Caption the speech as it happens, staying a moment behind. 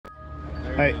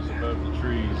Hey. It's above the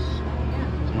trees.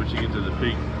 So once you get to the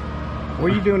peak.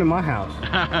 What are you doing in my house?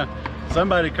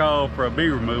 Somebody called for a bee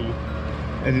removal.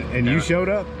 And you showed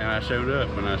up? And I showed up.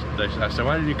 And I said,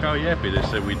 why didn't you call Yappy? They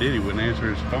said we did. He wouldn't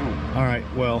answer his phone. All right,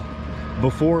 well,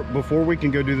 before we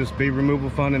can go do this bee removal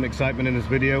fun and excitement in this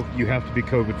video, you have to be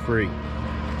COVID free.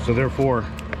 So therefore,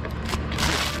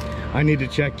 I need to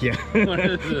check you. What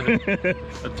is it?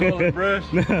 A toilet brush?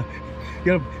 No,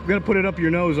 you gotta put it up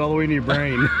your nose all the way into your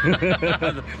brain.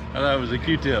 I thought it was a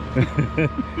Q-tip.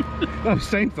 No,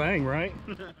 same thing, right?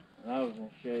 I was in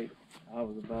shape. I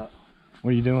was about.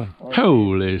 What are you doing?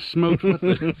 Holy smokes. What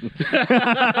the...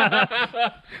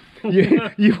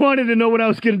 you wanted to know what I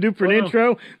was gonna do for an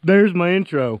intro? There's my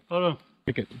intro. Hold on.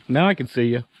 Now I can see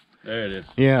you. There it is.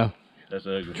 Yeah. That's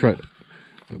ugly. Try.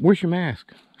 Where's your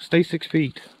mask? Stay 6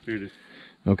 feet. Here it is.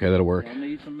 Okay, that'll work. I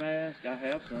need some masks. I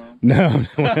have some. No.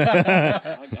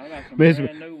 I got some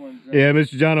brand new ones. Yeah,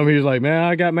 Mr. John over here's like, man,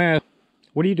 I got masks.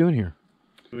 What are you doing here?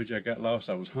 Which I got lost.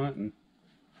 I was hunting.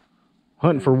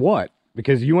 Hunting for what?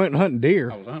 Because you went hunting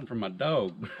deer. I was hunting for my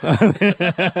dog.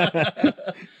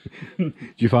 Did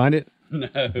you find it? No.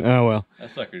 Oh, well.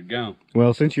 That sucker's gone.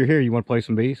 Well, since you're here, you want to play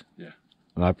some bees? Yeah.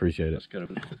 Well, I appreciate it. Let's go.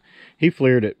 He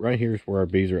flared it. Right here's where our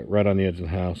bees are at, right on the edge of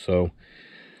the house. So,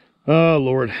 oh,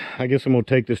 Lord. I guess I'm going to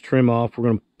take this trim off. We're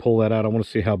going to pull that out. I want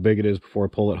to see how big it is before I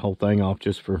pull that whole thing off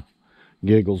just for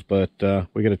giggles. But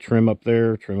we got a trim up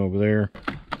there, trim over there.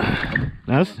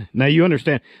 Now you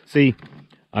understand. See,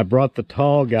 I brought the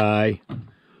tall guy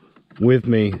with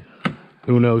me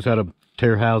who knows how to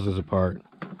tear houses apart.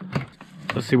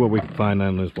 Let's see what we can find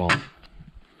on this wall.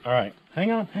 All right,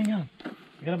 hang on. I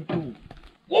got a tool.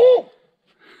 Whoa!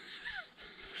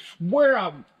 Swear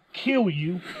I'll kill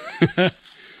you.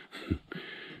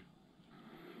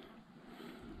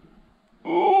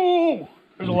 Oh,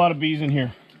 there's a lot of bees in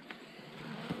here.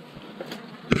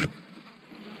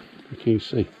 I can't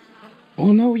see.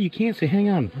 Oh no, you can't see. Hang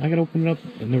on. I gotta open it up,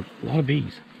 and there's a lot of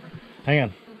bees. Hang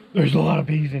on. There's a lot of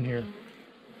bees in here.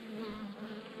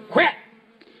 Quit!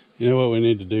 You know what we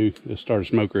need to do is start a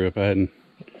smoker up. I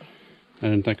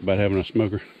didn't think about having a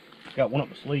smoker. Got one up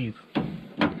my sleeve.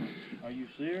 Are you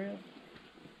serious?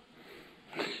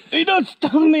 He done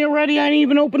stung me already. I didn't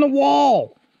even open the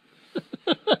wall.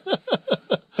 I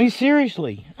mean,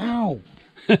 seriously. Ow.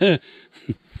 All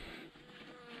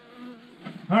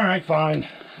right, fine.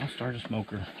 I'll start a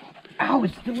smoker. Ow,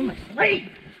 it's still in my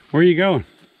sleeve. Where are you going?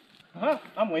 Huh?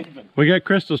 I'm waving. We got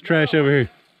Crystal's trash over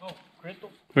here. Oh, Crystal?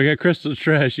 We got Crystal's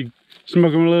trash. You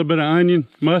smoking with a little bit of onion,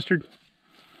 mustard,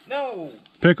 No.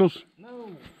 pickles?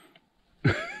 No.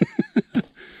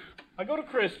 I go to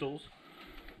Crystal's.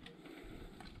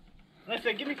 And I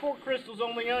say, give me 4 crystals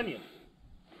on the onion.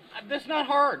 That's not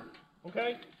hard,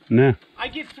 okay? No. I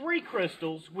get 3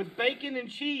 crystals with bacon and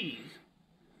cheese,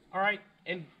 all right,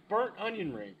 and burnt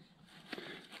onion rings.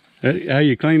 How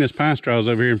you clean this pine straws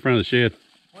over here in front of the shed?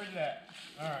 Where's that?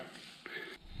 All right.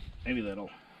 Maybe that'll.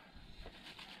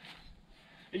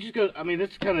 It just goes, I mean, this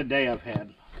is the kind of day I've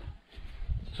had.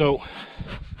 So,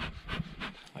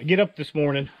 I get up this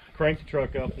morning, crank the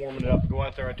truck up, warming it up, go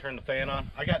out there, I turn the fan on.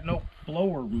 I got no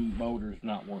blower motors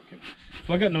not working.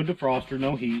 So I got no defroster,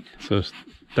 no heat. So it's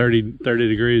 30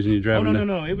 degrees and you're Oh, driving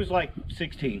no, it was like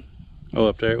 16. Oh,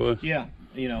 up there it was? Yeah,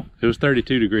 you know. It was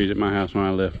 32 degrees at my house when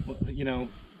I left. Well, you know,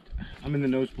 I'm in the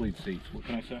nosebleed seats. What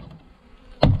can I say?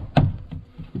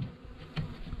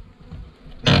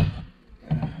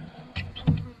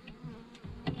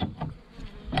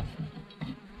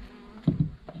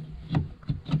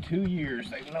 Two years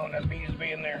they've known that bees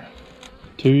being there.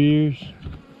 2 years?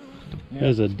 Yeah.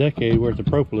 There's a decade worth of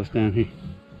propolis down here.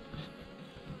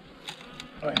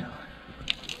 Well,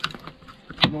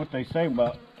 you know what they say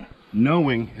about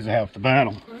knowing is half the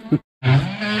battle.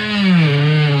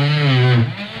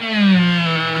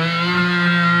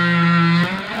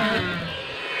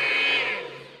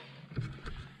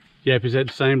 Yappy's had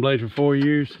the same blade for 4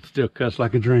 years. It still cuts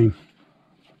like a dream.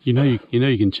 You know you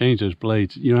can change those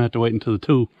blades. You don't have to wait until the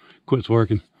tool quits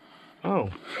working. Oh.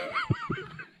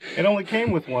 It only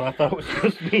came with one. I thought it was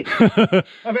supposed to be. I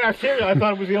mean, I'm serious. I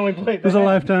thought it was the only blade. It's a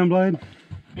lifetime blade.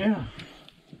 Yeah.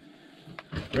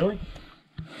 Really?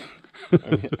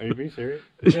 Are you being serious?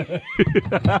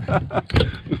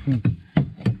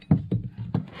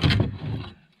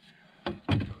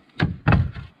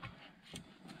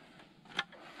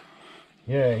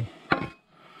 Yay.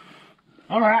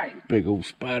 All right. Big old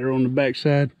spider on the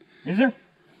backside. Is there?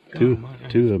 Two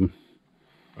of them.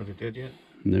 Are they dead yet?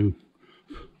 No.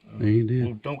 They ain't dead.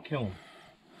 Well, don't kill them.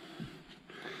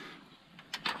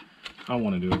 I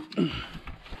want to do it.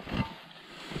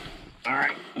 All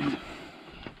right.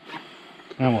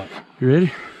 Now what? You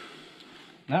ready?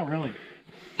 Not really.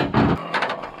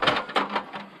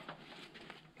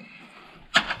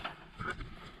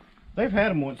 They've had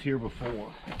them once here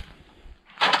before.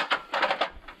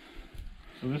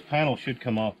 So this panel should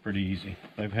come off pretty easy.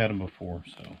 They've had them before,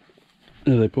 so.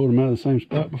 Have they pulled them out of the same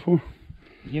spot before?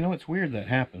 You know, it's weird that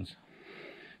happens.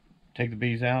 Take the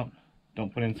bees out,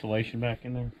 don't put insulation back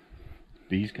in there.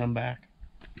 Bees come back.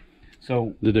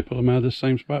 So. Did they pull them out of the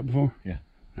same spot before? Yeah.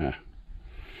 Ah.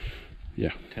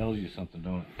 Yeah. Tells you something,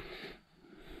 don't it?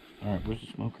 All right, where's the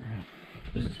smoker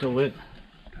at? Is it still lit?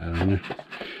 I don't know.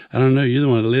 I don't know. You're the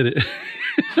one that lit it.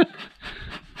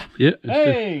 Yeah.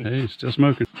 Hey! It's still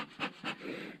smoking.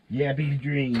 Yappy's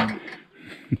dream.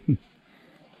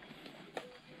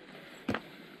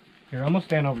 Here, I'm gonna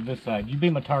stand over this side. You be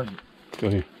my target. Go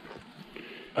ahead.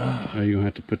 Oh, you're gonna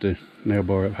have to put the nail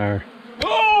bar up higher.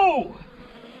 Oh!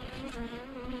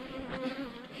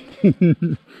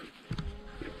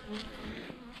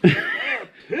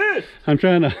 I'm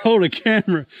trying to hold a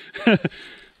camera.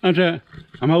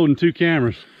 I'm holding two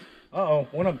cameras. Uh-oh,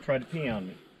 one of them tried to pee on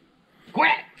me.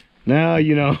 Quack! Now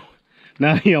you know.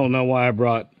 Now you all know why I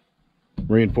brought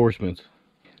reinforcements.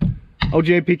 Oh,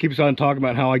 JP keeps on talking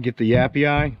about how I get the yappy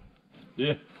eye.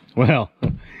 Yeah. Well,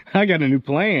 I got a new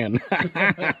plan.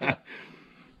 That's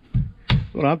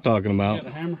what I'm talking about. You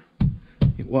got a hammer?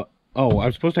 What? Oh, I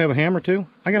was supposed to have a hammer too?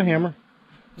 I got a hammer.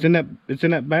 It's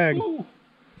in that bag. Ooh.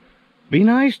 Be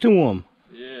nice to them.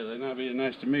 Yeah, they're not being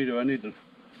nice to me, do I need the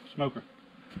smoker?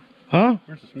 Huh?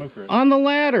 Where's the smoker at? On the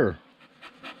ladder.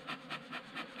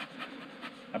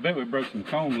 I bet we broke some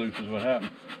comb loose is what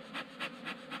happened.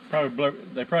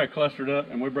 They probably clustered up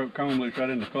and we broke comb loose right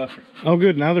in the cluster. Oh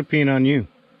good, now they're peeing on you.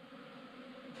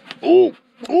 Oh,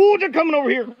 oh, they're coming over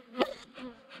here.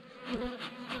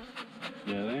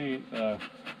 Yeah,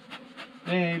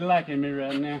 they ain't liking me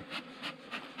right now.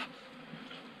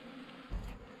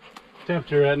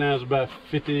 Temperature right now is about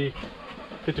 50,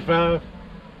 55,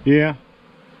 Yeah,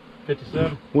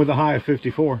 57. with a high of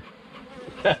 54.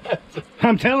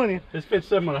 I'm telling you. It's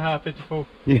 57 with a high of 54.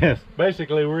 Yes.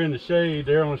 Basically, we're in the shade.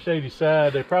 They're on the shady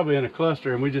side. They're probably in a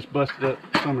cluster, and we just busted up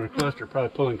some of the cluster, probably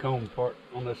pulling comb apart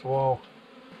on this wall.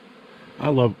 I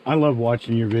love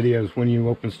watching your videos when you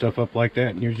open stuff up like that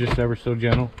and you're just ever so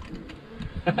gentle.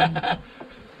 I'm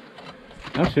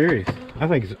serious. I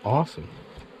think it's awesome.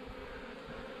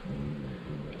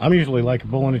 I'm usually like a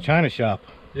bull in a china shop.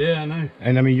 Yeah, I know.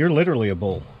 And I mean, you're literally a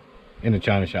bull in a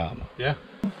china shop. Yeah.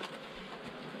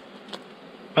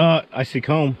 I see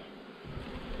comb.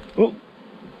 Oh,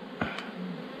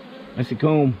 I see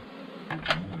comb.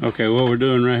 Okay, what we're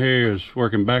doing right here is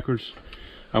working backwards.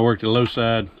 I worked the low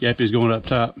side. Yappy's going up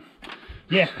top.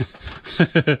 Yeah.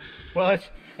 Well,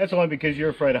 that's only because you're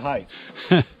afraid of heights.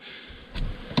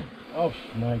 Oh,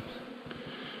 snipes.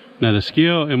 Now the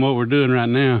skill in what we're doing right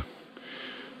now,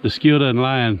 the skill doesn't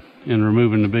lie in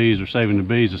removing the bees or saving the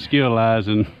bees. The skill lies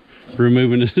in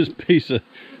removing this piece of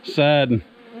side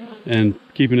and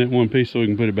keeping it in one piece so we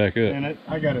can put it back up. And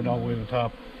I got it all the way to the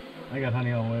top. I got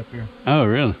honey all the way up here. Oh,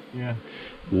 really? Yeah.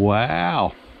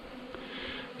 Wow.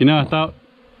 You know, I thought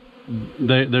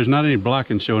there's not any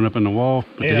blocking showing up in the wall,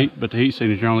 but yeah. the heat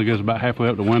signature only goes about halfway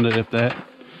up the window, if that.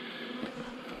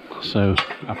 So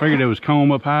I figured it was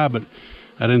comb up high, but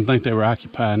I didn't think they were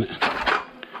occupying it.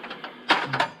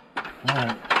 All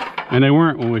right. And they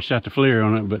weren't when we shot the flare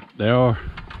on it, but they are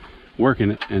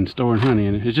working it and storing honey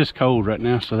in it. It's just cold right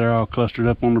now, so they're all clustered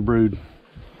up on the brood.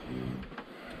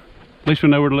 At least we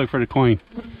know where to look for the queen.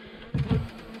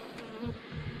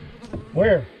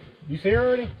 Where? You see her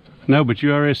already? No, but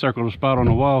you already circled a spot on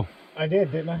the wall. I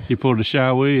did, didn't I? You pulled the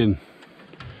Shawee and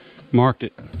marked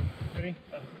it. Ready?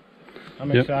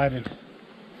 I'm Yep. excited.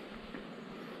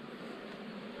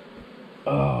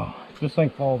 Oh, if this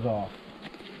thing falls off.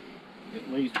 At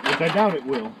least, which I doubt it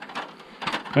will.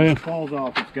 Oh, yeah. If it falls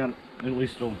off, it's got at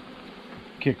least it'll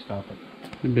kickstop it.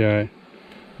 It'll be alright.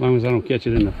 As long as I don't catch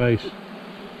it in the face.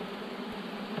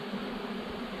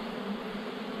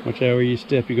 Watch out where you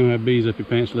step, you're gonna have bees up your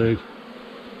pants legs.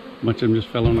 A bunch of them just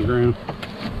fell on the ground.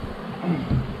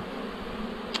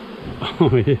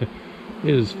 Oh yeah,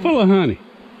 it is full of honey.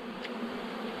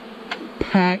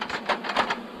 Packed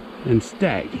and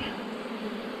stacked.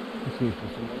 Let's see if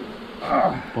this will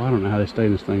work. Well, I don't know how they stay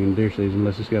in this thing in deer season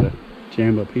unless it's got a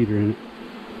jammed up heater in it.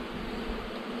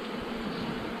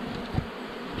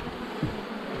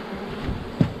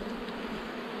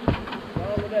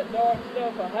 All of that dark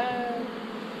stuff behind.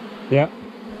 Yeah,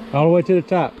 all the way to the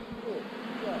top.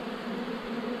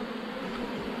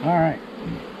 All right.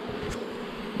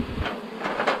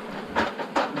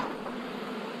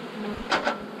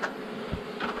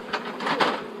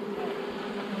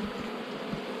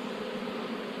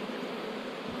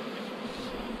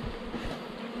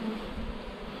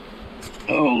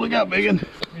 look out, biggin.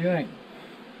 What do you think?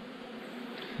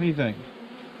 What do you think?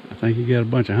 I think you got a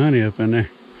bunch of honey up in there.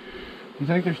 You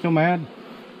think they're still mad?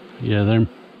 Yeah,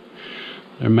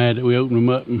 they're mad that we opened them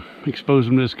up and exposed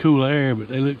them to this cool air, but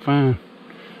they look fine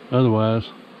otherwise.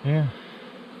 Yeah.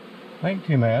 I ain't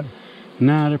too mad.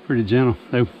 Nah, they're pretty gentle.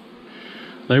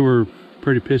 They were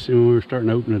pretty pissy when we were starting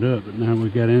to open it up, but now we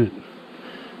got in it,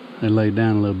 they laid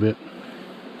down a little bit.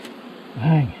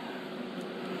 Dang.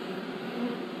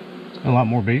 A lot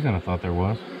more bees than I thought there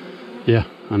was. Yeah,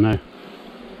 I know.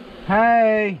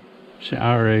 Hey! I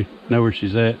already know where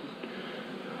she's at.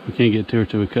 We can't get to her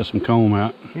till we cut some comb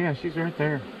out. Yeah, she's right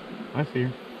there. I see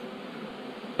her.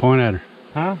 Point at her.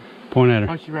 Huh? Point at her.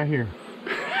 Oh, she's right here.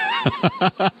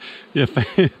 Yeah,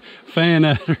 fan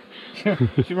at her.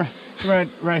 she's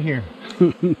right here.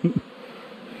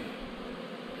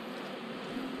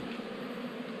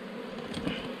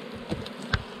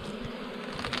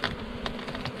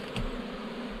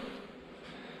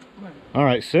 All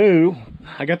right, so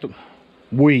I got the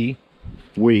we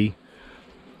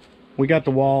got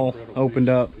the wall opened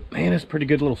up. Man, it's a pretty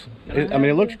good little. I mean,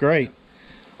 it looks great.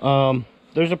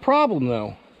 There's a problem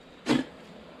though.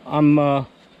 I'm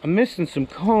missing some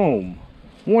comb.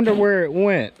 Wonder where it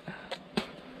went.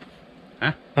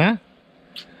 Huh? Huh?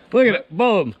 Look at it,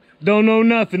 both of them don't know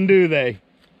nothing, do they?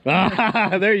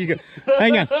 Ah, there you go.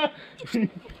 Hang on.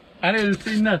 I didn't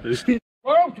see nothing.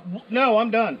 Roach. No, I'm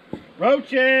done.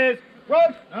 Roaches.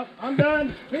 Roach. No, I'm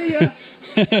done. See ya.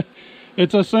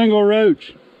 It's a single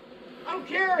roach. I don't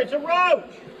care. It's a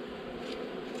roach.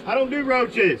 I don't do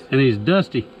roaches. And he's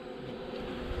dusty.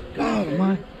 God,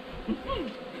 my.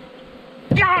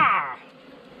 Ah!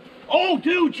 Oh,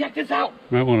 dude, check this out.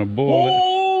 Might want to boil it.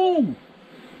 Oh!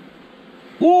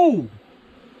 Oh!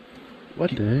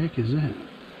 What the heck is that?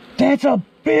 That's a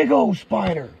big old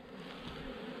spider.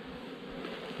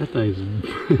 That thing's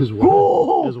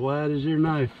Oh! as wide as your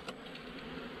knife.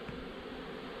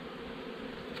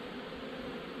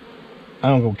 I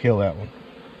don't go kill that one.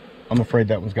 I'm afraid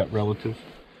that one's got relatives.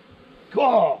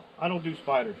 Oh, I don't do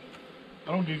spiders.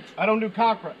 I don't do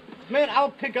cockroaches. Man, I'll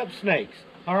pick up snakes.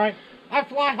 All right, I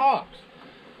fly hawks.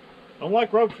 I don't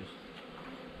like roaches.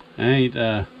 I ain't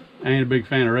a big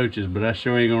fan of roaches, but I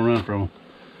sure ain't gonna run from them.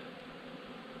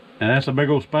 Now that's a big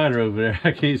old spider over there.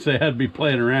 I can't say I'd be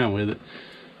playing around with it,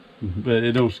 but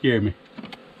it don't scare me.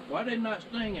 Why they not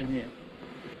stinging him?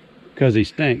 Cause he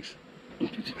stinks.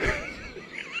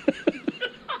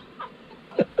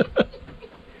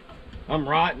 I'm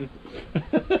rotten.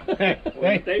 Well,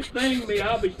 if they sting me,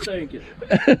 I'll be stinking.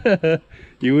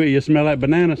 You smell like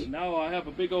bananas. No, I have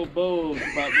a big old buzz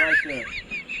about right there.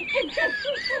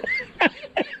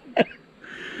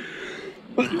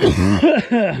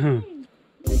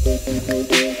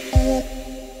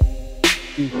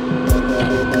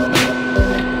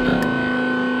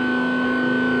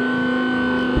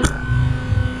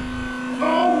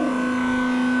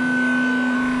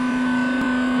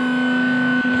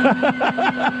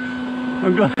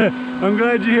 I'm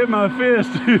glad you hit my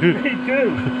fist. Me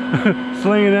too.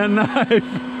 Slinging that knife.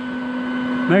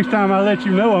 Next time I let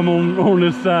you know I'm on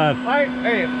this side.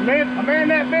 Hey, a man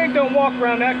that big don't walk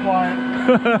around that quiet.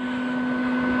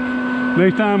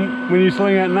 Next time when you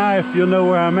sling that knife, you'll know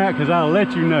where I'm at because I'll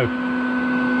let you know.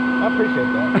 I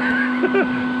appreciate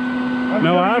that.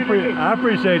 No, I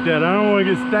appreciate that. I don't want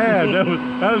to get stabbed. That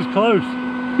was close.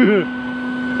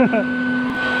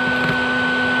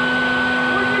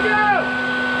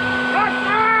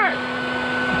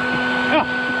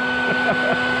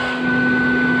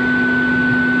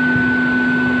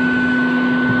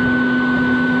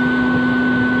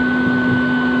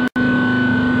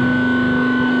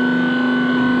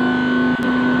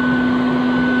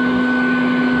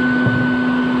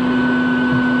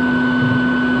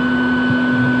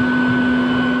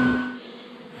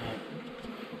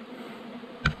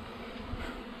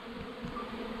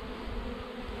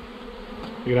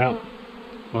 Get out.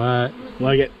 What?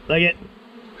 Like it.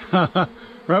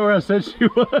 Right where I said she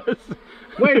was.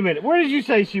 Wait a minute. Where did you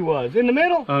say she was? In the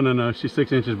middle? Oh, no. She's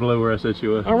 6 inches below where I said she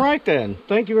was. All right then.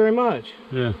 Thank you very much.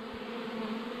 Yeah.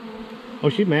 Oh,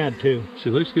 she's mad too. She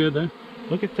looks good though.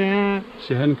 Look at that.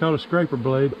 She hadn't caught a scraper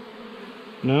blade.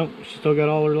 No, she still got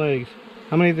all her legs.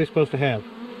 How many are they supposed to have?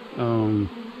 5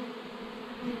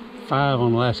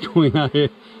 on the last queen I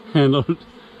handled.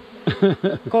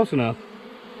 Close enough.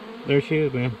 There she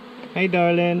is, man. Hey,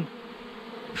 darling.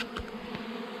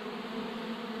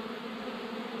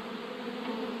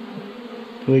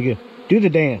 Wiggy. Do the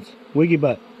dance. Wiggy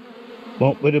butt.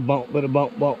 Bump, bit a bump, bit a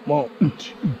bump, bump, bump.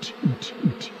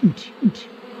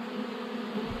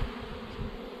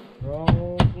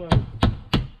 Roll close.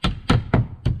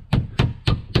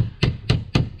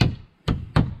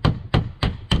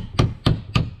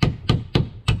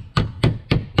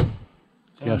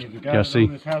 The y'all guy that see.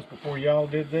 owned this house before y'all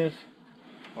did this,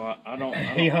 Well, I don't.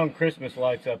 he hung Christmas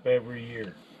lights up every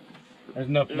year. There's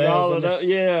enough There's all nails of in that, this,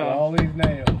 yeah. all these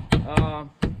nails.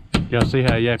 Y'all see how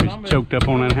Some Yappy's of choked up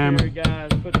on that hammer? military guys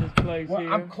put this place Well,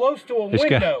 here. I'm close to a It's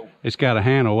window. it's got a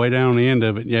handle way down the end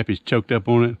of it. Yappy's choked up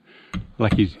on it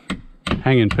like he's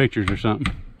hanging pictures or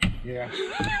something. Yeah.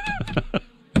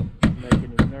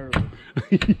 Making him nervous.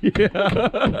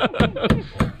 Yeah.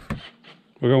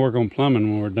 We're gonna work on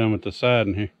plumbing when we're done with the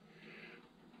siding here.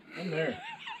 I'm there.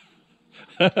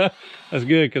 That's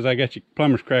good because I got your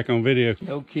plumber's crack on video.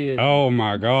 No kidding. Oh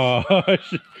my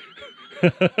gosh.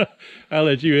 I'll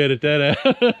let you edit that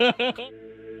out.